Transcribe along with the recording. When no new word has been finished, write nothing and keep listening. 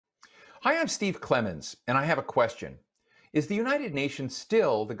Hi, I'm Steve Clemons, and I have a question. Is the United Nations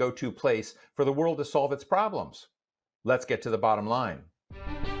still the go-to place for the world to solve its problems? Let's get to the bottom line.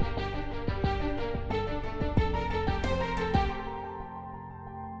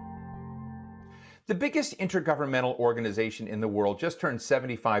 The biggest intergovernmental organization in the world just turned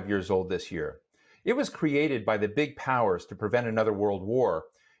 75 years old this year. It was created by the big powers to prevent another world war,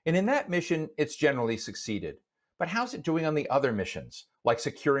 and in that mission, it's generally succeeded. But how's it doing on the other missions, like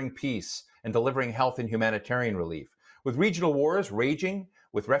securing peace and delivering health and humanitarian relief? With regional wars raging,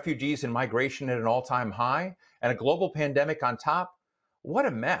 with refugees and migration at an all-time high, and a global pandemic on top, what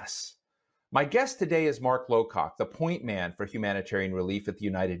a mess. My guest today is Mark Lowcock, the point man for humanitarian relief at the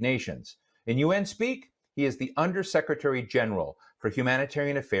United Nations. In UN speak, he is the Under-Secretary-General for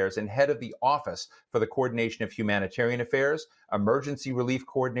Humanitarian Affairs and head of the Office for the Coordination of Humanitarian Affairs, Emergency Relief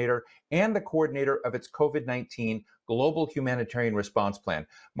Coordinator, and the coordinator of its COVID-19 Global Humanitarian Response Plan.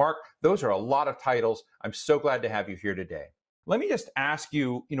 Mark, those are a lot of titles. I'm so glad to have you here today. Let me just ask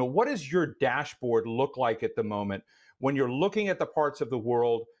you, what does your dashboard look like at the moment when you're looking at the parts of the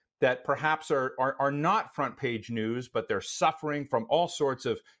world that perhaps are not front page news, but they're suffering from all sorts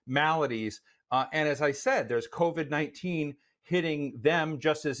of maladies? And as I said, there's COVID-19 hitting them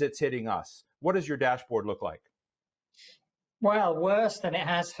just as it's hitting us. What does your dashboard look like? Well, worse than it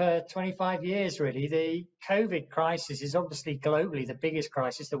has for 25 years, really. The COVID crisis is obviously globally the biggest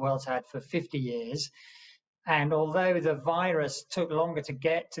crisis the world's had for 50 years. And although the virus took longer to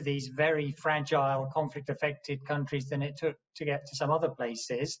get to these very fragile, conflict-affected countries than it took to get to some other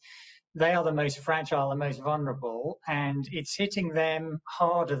places, they are the most fragile, the most vulnerable, and it's hitting them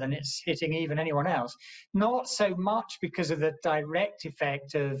harder than it's hitting even anyone else. Not so much because of the direct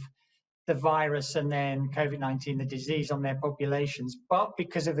effect of the virus and then COVID-19, the disease on their populations, but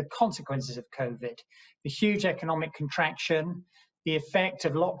because of the consequences of COVID, the huge economic contraction, the effect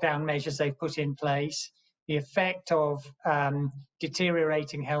of lockdown measures they've put in place, the effect of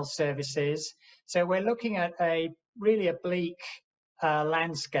deteriorating health services. So we're looking at really a bleak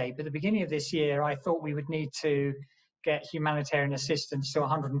landscape. At the beginning of this year, I thought we would need to get humanitarian assistance to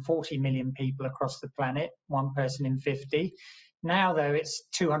 140 million people across the planet, one person in 50. Now, though, it's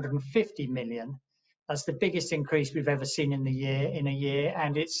 250 million. That's the biggest increase we've ever seen in a year,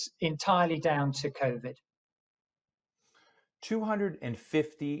 and it's entirely down to COVID.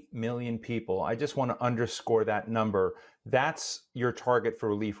 250 million people. I just want to underscore that number. That's your target for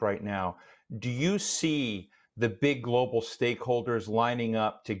relief right now. Do you see the big global stakeholders lining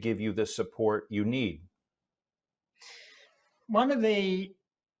up to give you the support you need? One of the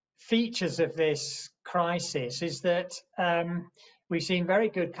features of this crisis is that we've seen very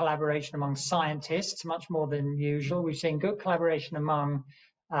good collaboration among scientists, much more than usual. We've seen good collaboration among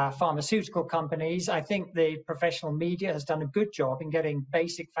pharmaceutical companies. I think the professional media has done a good job in getting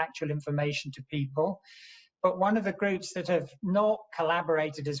basic factual information to people. But one of the groups that have not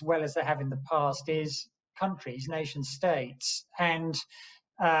collaborated as well as they have in the past is countries, nation states. And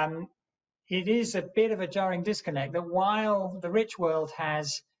it is a bit of a jarring disconnect that while the rich world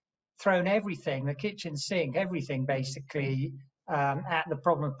has thrown everything, the kitchen sink, everything basically, at the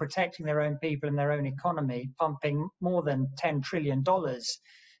problem of protecting their own people and their own economy, pumping more than $10 trillion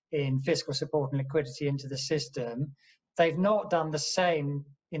in fiscal support and liquidity into the system, they've not done the same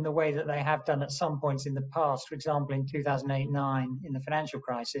in the way that they have done at some points in the past, for example, in 2008-9 in the financial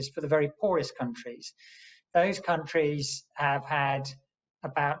crisis, for the very poorest countries. Those countries have had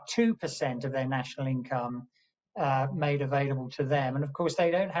about 2% of their national income made available to them. And of course,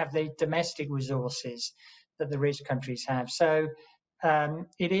 they don't have the domestic resources that the rich countries have. So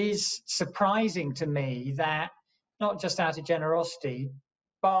it is surprising to me that not just out of generosity,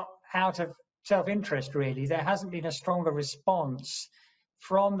 but out of self-interest, really, there hasn't been a stronger response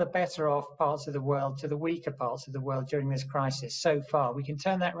from the better off parts of the world to the weaker parts of the world during this crisis so far. We can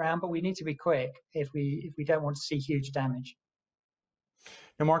turn that around, but we need to be quick if we don't want to see huge damage.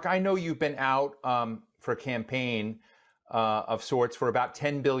 Now, Mark, I know you've been out for a campaign of sorts for about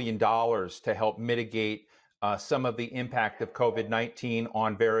 $10 billion to help mitigate some of the impact of COVID-19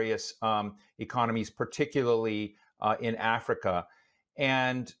 on various economies, particularly in Africa,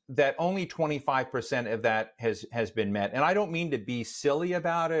 and that only 25% of that has been met. And I don't mean to be silly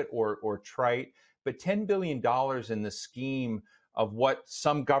about it or trite, but $10 billion in the scheme of what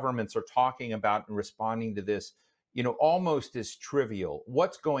some governments are talking about in responding to this, almost is trivial.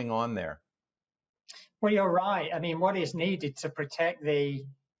 What's going on there? Well, you're right. I mean, what is needed to protect the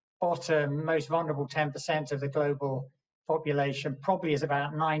bottom, most vulnerable 10% of the global population probably is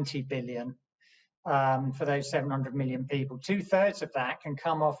about 90 billion for those 700 million people. 2/3 of that can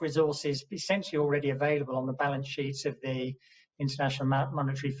come off resources essentially already available on the balance sheets of the International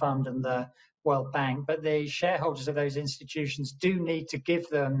Monetary Fund and the World Bank, but the shareholders of those institutions do need to give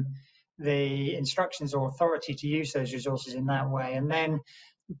them the instructions or authority to use those resources in that way. And then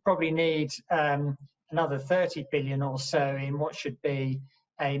we probably need another 30 billion or so in what should be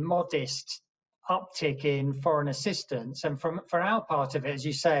a modest uptick in foreign assistance. And for our part of it, as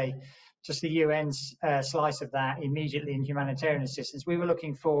you say, just the UN's slice of that immediately in humanitarian assistance, we were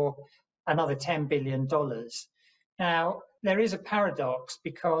looking for another $10 billion. Now, there is a paradox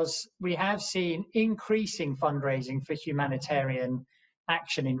because we have seen increasing fundraising for humanitarian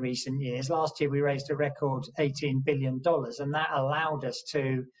action in recent years. Last year, we raised a record $18 billion, and that allowed us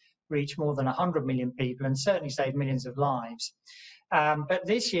to reach more than 100 million people and certainly save millions of lives. But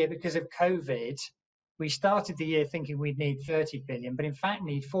this year, because of COVID, we started the year thinking we'd need 30 billion, but in fact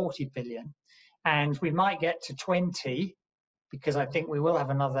need 40 billion. And we might get to 20 because I think we will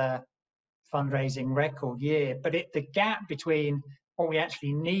have another fundraising record year. But the gap between what we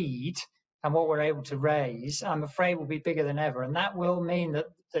actually need and what we're able to raise, I'm afraid, will be bigger than ever. And that will mean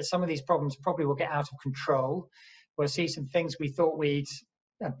that some of these problems probably will get out of control. We'll see some things we thought we'd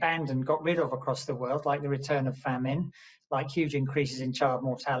abandoned, got rid of across the world, like the return of famine, like huge increases in child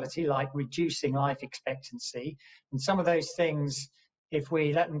mortality, like reducing life expectancy. And some of those things, if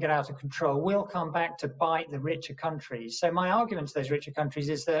we let them get out of control, will come back to bite the richer countries. So my argument to those richer countries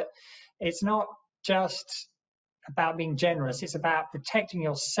is that it's not just about being generous, it's about protecting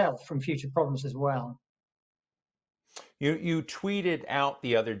yourself from future problems as well. You tweeted out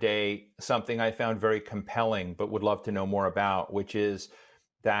the other day something I found very compelling, but would love to know more about, which is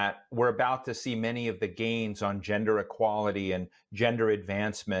that we're about to see many of the gains on gender equality and gender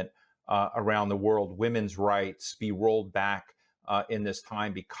advancement around the world, women's rights, be rolled back in this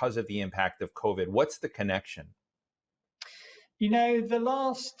time because of the impact of COVID. What's the connection? You know, the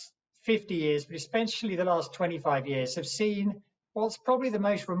last 50 years, but especially the last 25 years, have seen what's probably the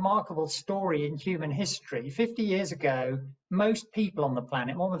most remarkable story in human history. 50 years ago, most people on the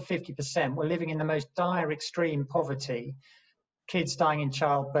planet, more than 50%, were living in the most dire extreme poverty. Kids dying in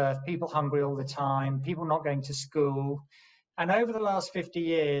childbirth, people hungry all the time, people not going to school. And over the last 50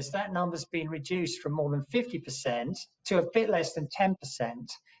 years, that number's been reduced from more than 50% to a bit less than 10%.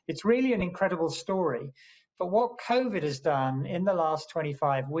 It's really an incredible story. But what COVID has done in the last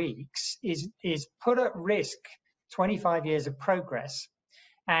 25 weeks is put at risk 25 years of progress.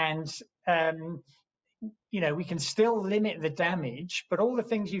 And, we can still limit the damage, but all the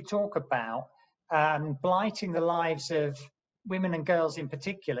things you talk about, blighting the lives of women and girls in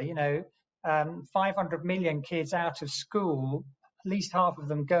particular, 500 million kids out of school, at least half of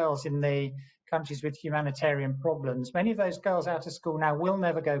them girls in the countries with humanitarian problems. Many of those girls out of school now will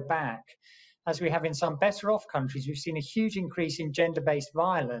never go back. As we have in some better off countries, we've seen a huge increase in gender-based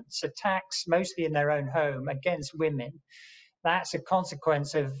violence, attacks mostly in their own home against women. That's a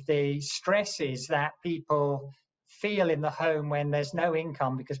consequence of the stresses that people feel in the home when there's no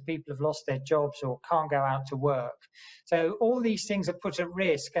income because people have lost their jobs or can't go out to work. So all these things are put at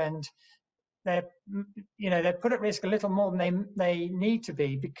risk, and they're put at risk a little more than they need to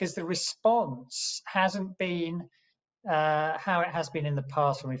be because the response hasn't been how it has been in the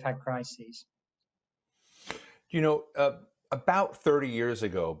past when we've had crises. About 30 years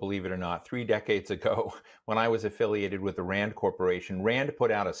ago, believe it or not, 3 decades ago, when I was affiliated with the Rand Corporation, Rand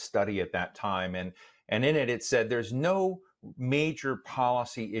put out a study at that time, and in it said there's no major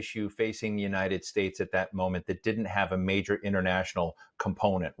policy issue facing the United States at that moment that didn't have a major international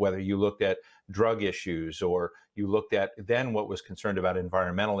component, whether you looked at drug issues or you looked at then what was concerned about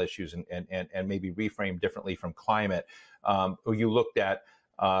environmental issues and maybe reframed differently from climate, or you looked at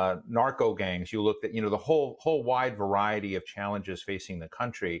narco gangs, you looked at, the whole wide variety of challenges facing the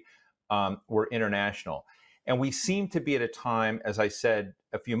country were international. And we seem to be at a time, as I said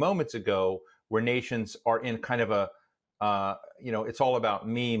a few moments ago, where nations are in kind of a, it's all about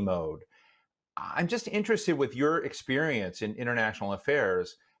me mode. I'm just interested with your experience in international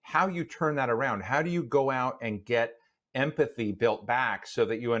affairs, how you turn that around. How do you go out and get empathy built back so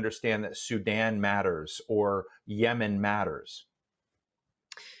that you understand that Sudan matters or Yemen matters?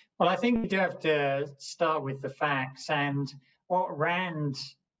 Well, I think we do have to start with the facts, and what Rand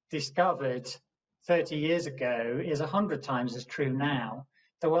discovered 30 years ago is 100 times as true now.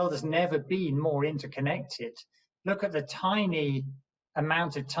 The world has never been more interconnected. Look at the tiny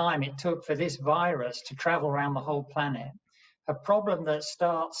amount of time it took for this virus to travel around the whole planet. A problem that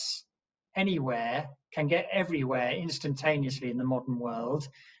starts anywhere can get everywhere instantaneously in the modern world,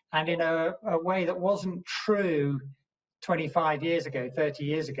 and in a way that wasn't true 25 years ago, 30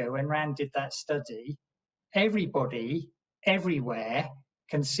 years ago, when Rand did that study. Everybody, everywhere,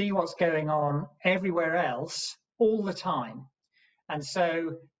 can see what's going on everywhere else all the time. And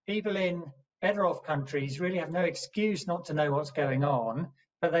so people in better off countries really have no excuse not to know what's going on,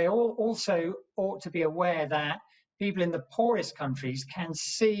 but they all also ought to be aware that people in the poorest countries can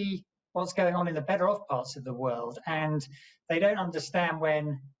see what's going on in the better off parts of the world. And they don't understand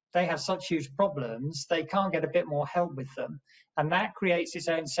when they have such huge problems, they can't get a bit more help with them. And that creates its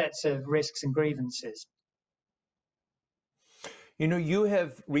own sets of risks and grievances. You know, you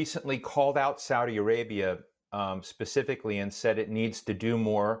have recently called out Saudi Arabia specifically and said it needs to do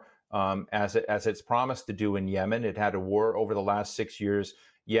more as it's promised to do in Yemen. It had a war over the last 6 years.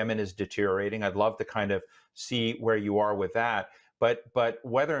 Yemen is deteriorating. I'd love to kind of see where you are with that. But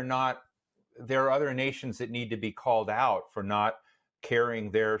whether or not there are other nations that need to be called out for not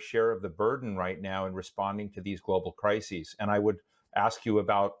carrying their share of the burden right now in responding to these global crises. And I would ask you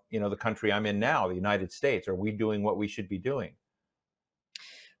about, you know, the country I'm in now, the United States. Are we doing what we should be doing?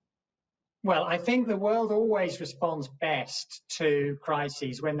 Well, I think the world always responds best to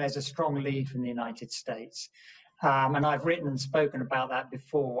crises when there's a strong lead from the United States. And I've written and spoken about that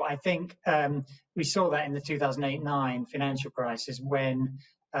before. I think we saw that in the 2008-9 financial crisis when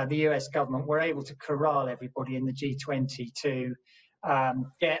the US government were able to corral everybody in the G20 to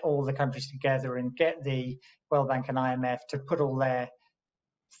get all the countries together and get the World Bank and IMF to put all their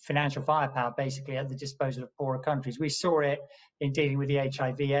financial firepower basically at the disposal of poorer countries. We saw it in dealing with the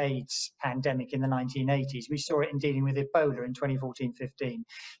HIV/AIDS pandemic in the 1980s. We saw it in dealing with Ebola in 2014-15.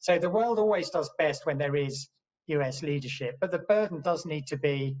 So the world always does best when there is US leadership, but the burden does need to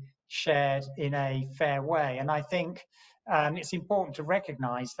be shared in a fair way. And I think it's important to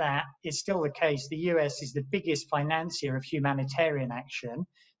recognize that it's still the case. The US is the biggest financier of humanitarian action,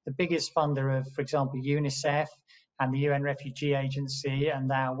 the biggest funder of, for example, UNICEF and the UN Refugee Agency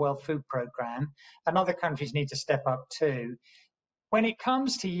and our World Food Programme, and other countries need to step up too. When it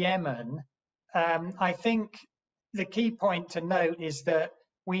comes to Yemen, I think the key point to note is that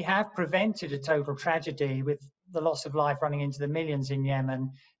we have prevented a total tragedy with the loss of life running into the millions in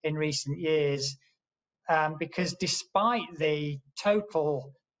Yemen in recent years, because despite the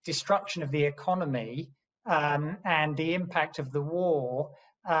total destruction of the economy and the impact of the war,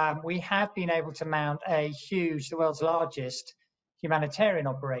 we have been able to mount a huge, the world's largest humanitarian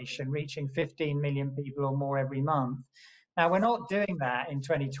operation, reaching 15 million people or more every month. Now, we're not doing that in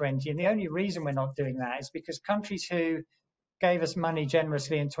 2020, and the only reason we're not doing that is because countries who gave us money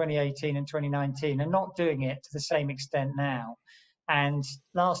generously in 2018 and 2019 are not doing it to the same extent now. And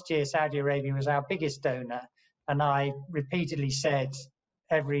last year, Saudi Arabia was our biggest donor, and I repeatedly said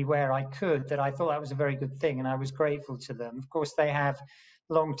everywhere I could that I thought that was a very good thing, and I was grateful to them. Of course, they have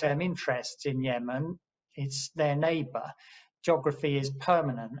long-term interests in Yemen. It's their neighbor. Geography is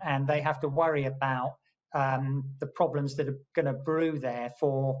permanent, and they have to worry about the problems that are going to brew there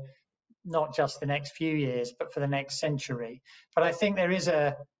for not just the next few years, but for the next century. But I think there is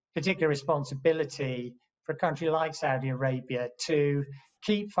a particular responsibility for a country like Saudi Arabia to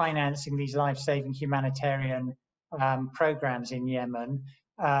keep financing these life-saving humanitarian programs in Yemen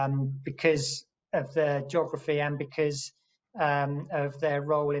because of the geography and because of their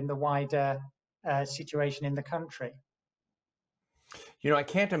role in the wider situation in the country. You know, I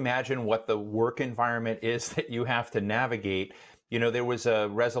can't imagine what the work environment is that you have to navigate. You know, there was a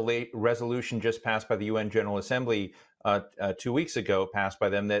resolution just passed by the UN General Assembly 2 weeks ago, passed by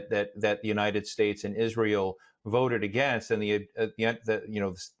them that the United States and Israel voted against, and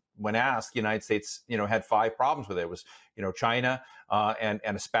when asked, the United States, had 5 problems with it. It was, China and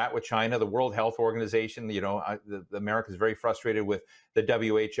a spat with China, the World Health Organization. America is very frustrated with the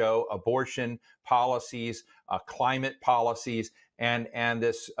WHO, abortion policies, climate policies, and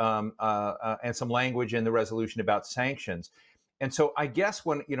this and some language in the resolution about sanctions. And so I guess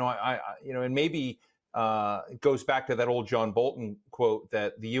when and maybe it goes back to that old John Bolton quote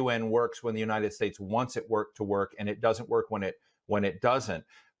that the UN works when the United States wants it to work, and it doesn't work when it doesn't.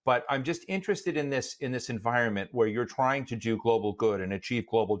 But I'm just interested in this environment where you're trying to do global good and achieve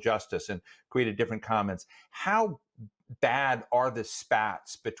global justice and create a different commons. How bad are the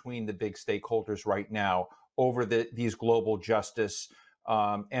spats between the big stakeholders right now over these global justice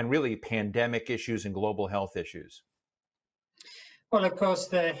and really pandemic issues and global health issues? Well, of course,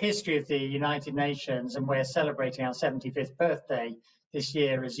 the history of the United Nations, and we're celebrating our 75th birthday this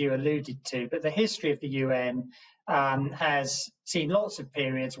year, as you alluded to, but the history of the UN has seen lots of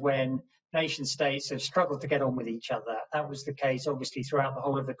periods when nation states have struggled to get on with each other. That was the case, obviously, throughout the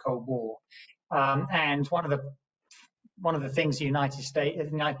whole of the Cold War. And one of the things the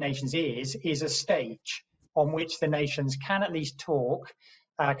United Nations is a stage on which the nations can at least talk,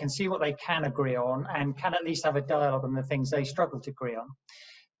 can see what they can agree on, and can at least have a dialogue on the things they struggle to agree on.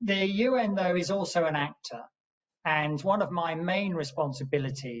 The UN, though, is also an actor. And one of my main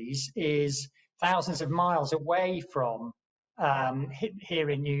responsibilities is thousands of miles away from here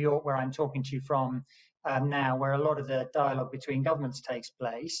in New York, where I'm talking to you from now, where a lot of the dialogue between governments takes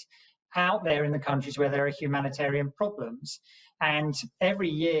place, out there in the countries where there are humanitarian problems. And every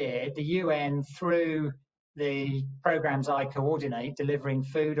year, the UN, through the programs I coordinate, delivering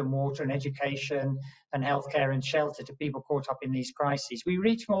food and water and education and healthcare and shelter to people caught up in these crises, we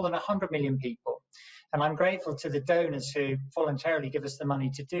reach more than 100 million people. And I'm grateful to the donors who voluntarily give us the money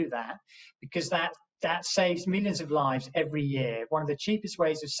to do that, because that saves millions of lives every year. One of the cheapest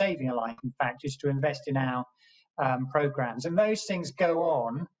ways of saving a life, in fact, is to invest in our programs. And those things go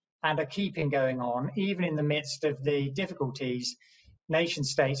on and are keeping going on, even in the midst of the difficulties nation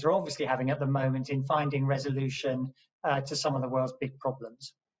states are obviously having at the moment in finding resolution to some of the world's big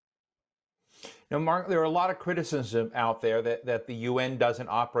problems. Now, Mark, there are a lot of criticism out there that the UN doesn't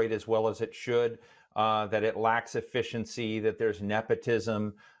operate as well as it should, that it lacks efficiency, that there's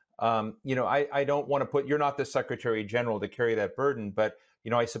nepotism. I don't want to put, you're not the Secretary General to carry that burden, but,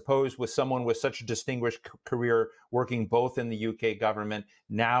 I suppose with someone with such a distinguished career working both in the UK government,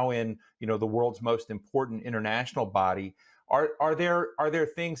 now in, the world's most important international body, are there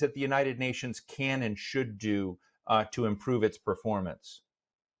things that the United Nations can and should do to improve its performance?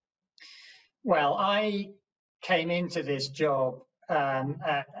 Well, I came into this job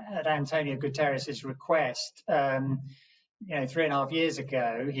at Antonio Guterres' request. 3.5 years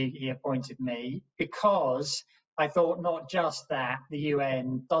ago, he appointed me because I thought not just that the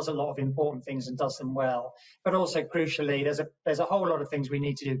UN does a lot of important things and does them well, but also crucially, there's a whole lot of things we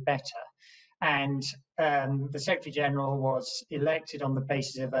need to do better. And the Secretary General was elected on the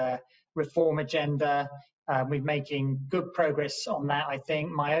basis of a reform agenda. We're making good progress on that, I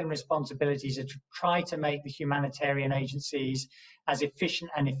think. My own responsibilities are to try to make the humanitarian agencies as efficient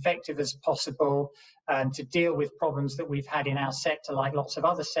and effective as possible, to deal with problems that we've had in our sector, like lots of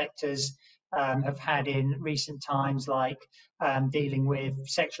other sectors have had in recent times, like dealing with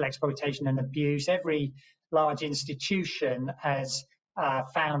sexual exploitation and abuse. Every large institution has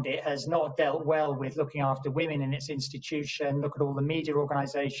found it has not dealt well with looking after women in its institution. Look at all the media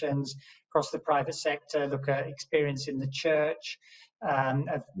organizations across the private sector, look at experience in the church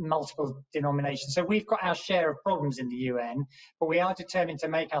of multiple denominations. So we've got our share of problems in the UN, but we are determined to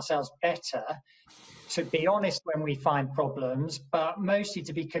make ourselves better, to be honest when we find problems, but mostly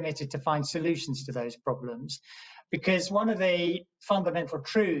to be committed to find solutions to those problems. Because one of the fundamental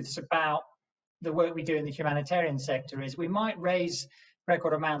truths about the work we do in the humanitarian sector is we might raise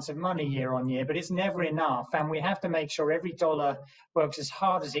record amounts of money year on year, but it's never enough. And we have to make sure every dollar works as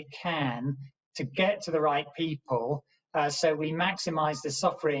hard as it can to get to the right people, so we maximize the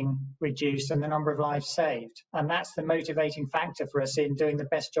suffering reduced and the number of lives saved. And that's the motivating factor for us in doing the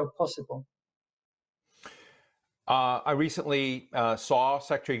best job possible. I recently saw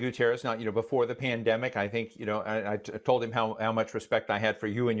Secretary Guterres, not before the pandemic. I think I told him how much respect I had for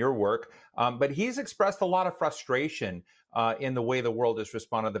you and your work. But he's expressed a lot of frustration in the way the world has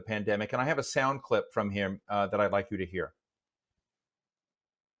responded to the pandemic, and I have a sound clip from him that I'd like you to hear.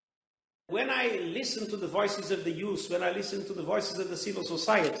 When I listen to the voices of the youth, when I listen to the voices of the civil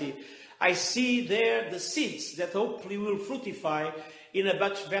society, I see there the seeds that hopefully will fructify in a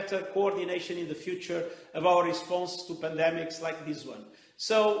much better coordination in the future of our response to pandemics like this one.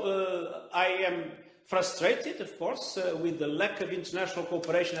 So I am frustrated, of course, with the lack of international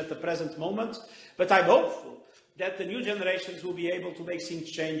cooperation at the present moment, but I'm hopeful that the new generations will be able to make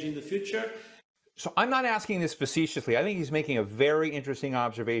things change in the future. So I'm not asking this facetiously. I think he's making a very interesting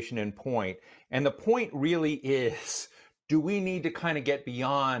observation and point. And the point really is, do we need to kind of get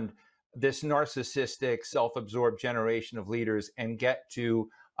beyond this narcissistic, self-absorbed generation of leaders and get to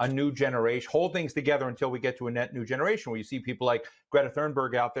a new generation, hold things together until we get to a net new generation where you see people like Greta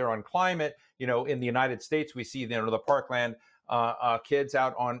Thunberg out there on climate. In the United States, we see the Parkland kids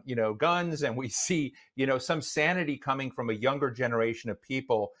out on guns, and we see some sanity coming from a younger generation of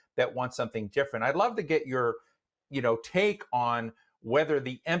people that want something different. I'd love to get your take on whether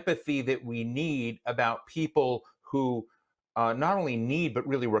the empathy that we need about people who not only need but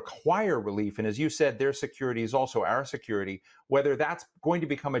really require relief, and as you said, their security is also our security, whether that's going to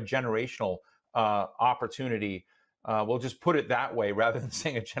become a generational opportunity. We'll just put it that way rather than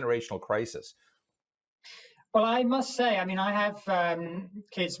saying a generational crisis. Well, I must say, I have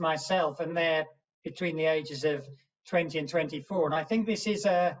kids myself, and they're between the ages of 20 and 24. And I think this is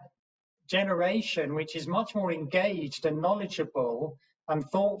a generation which is much more engaged and knowledgeable and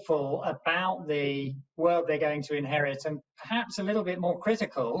thoughtful about the world they're going to inherit, and perhaps a little bit more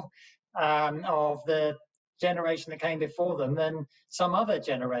critical of the generation that came before them than some other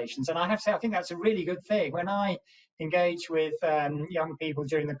generations. And I have to say, I think that's a really good thing. When I engage with young people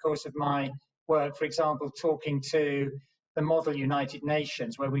during the course of my work, for example, talking to the Model United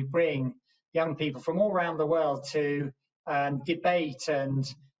Nations, where we bring young people from all around the world to debate and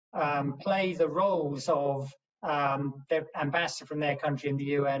play the roles of the ambassador from their country in the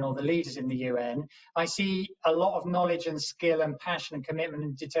UN or the leaders in the UN, I see a lot of knowledge and skill and passion and commitment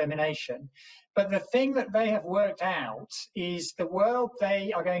and determination. But the thing that they have worked out is the world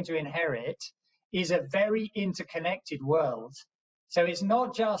they are going to inherit is a very interconnected world. So it's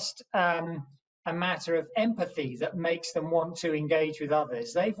not just a matter of empathy that makes them want to engage with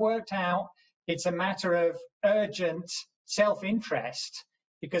others. They've worked out it's a matter of urgent self-interest,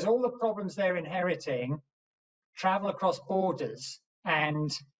 because all the problems they're inheriting travel across borders,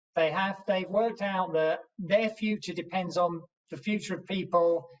 and they've worked out that their future depends on the future of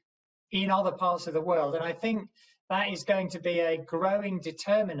people in other parts of the world. And I think that is going to be a growing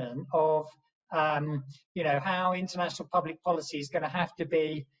determinant of how international public policy is going to have to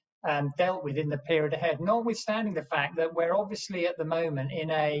be dealt with in the period ahead, notwithstanding the fact that we're obviously at the moment in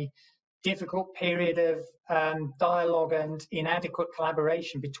a difficult period of dialogue and inadequate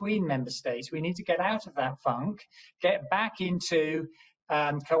collaboration between member states. We need to get out of that funk, get back into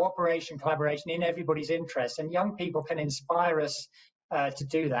cooperation, collaboration in everybody's interest, and young people can inspire us to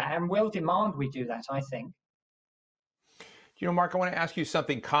do that, and will demand we do that, I think. Mark, I want to ask you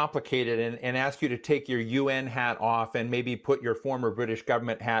something complicated and ask you to take your UN hat off and maybe put your former British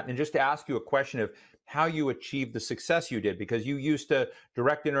government hat, and just to ask you a question of how you achieved the success you did, because you used to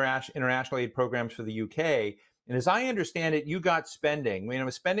direct international aid programs for the UK. And as I understand it, you got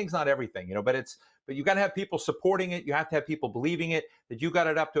spending. Spending's not everything, but you got to have people supporting it. You have to have people believing it, that you got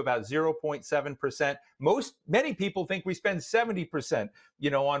it up to about 0.7%. Many people think we spend 70%,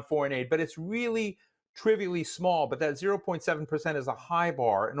 on foreign aid, but it's really trivially small. But that 0.7% is a high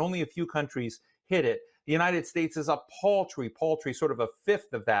bar, and only a few countries hit it. The United States is a paltry, sort of a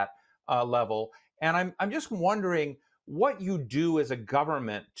fifth of that level. And I'm just wondering what you do as a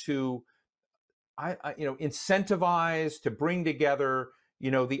government to, incentivize, to bring together,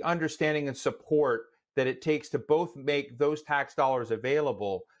 the understanding and support that it takes to both make those tax dollars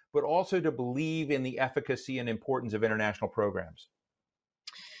available, but also to believe in the efficacy and importance of international programs.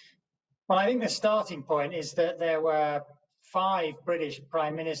 Well, I think the starting point is that there were 5 British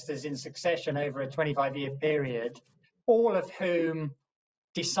prime ministers in succession over a 25-year period, all of whom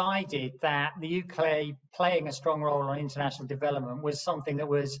decided that the UK playing a strong role on international development was something that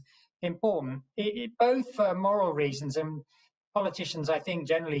was important, both for moral reasons. And politicians, I think,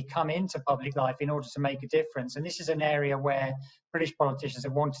 generally come into public life in order to make a difference. And this is an area where British politicians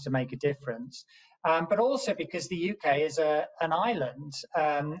have wanted to make a difference. But also because the UK is an island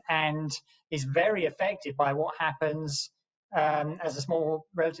and is very affected by what happens as a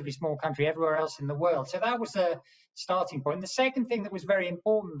relatively small country everywhere else in the world. So that was a starting point. The second thing that was very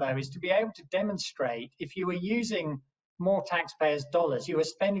important, though, is to be able to demonstrate if you were using more taxpayers' dollars, you were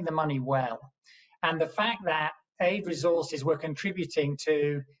spending the money well. And the fact that aid resources were contributing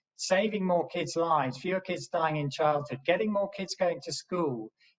to saving more kids' lives, fewer kids dying in childhood, getting more kids going to school,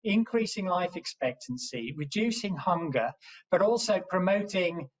 increasing life expectancy, reducing hunger, but also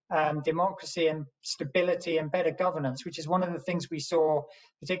promoting democracy and stability and better governance, which is one of the things we saw,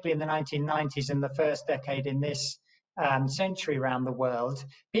 particularly in the 1990s and the first decade in this century around the world.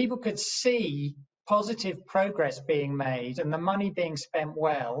 People could see positive progress being made and the money being spent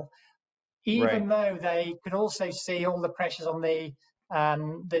well, even though they could also see all the pressures on the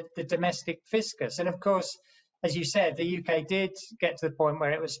domestic fiscus. And of course, as you said, the UK did get to the point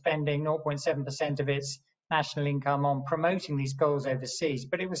where it was spending 0.7% of its national income on promoting these goals overseas,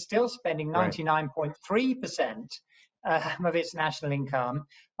 but it was still spending 99.3% of its national income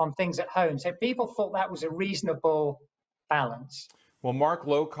on things at home. So people thought that was a reasonable balance. Well, Mark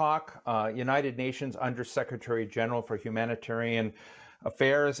Lowcock, United Nations Under-Secretary-General for Humanitarian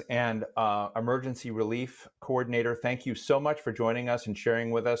Affairs and Emergency Relief Coordinator, thank you so much for joining us and sharing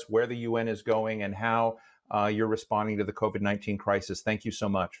with us where the UN is going and how you're responding to the COVID-19 crisis. Thank you so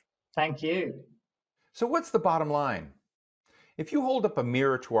much. Thank you. So what's the bottom line? If you hold up a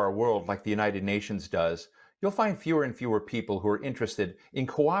mirror to our world like the United Nations does, you'll find fewer and fewer people who are interested in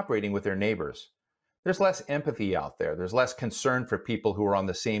cooperating with their neighbors. There's less empathy out there. There's less concern for people who are on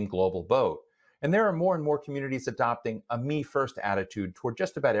the same global boat. And there are more and more communities adopting a me-first attitude toward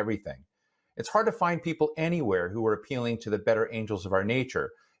just about everything. It's hard to find people anywhere who are appealing to the better angels of our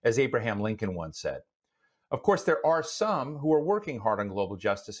nature, as Abraham Lincoln once said. Of course, there are some who are working hard on global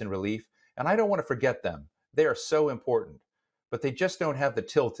justice and relief, and I don't want to forget them. They are so important, but they just don't have the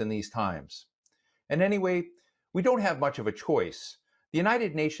tilt in these times. And anyway, we don't have much of a choice. The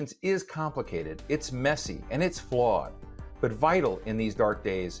United Nations is complicated, it's messy, and it's flawed, but vital in these dark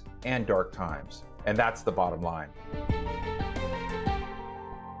days and dark times. And that's the bottom line.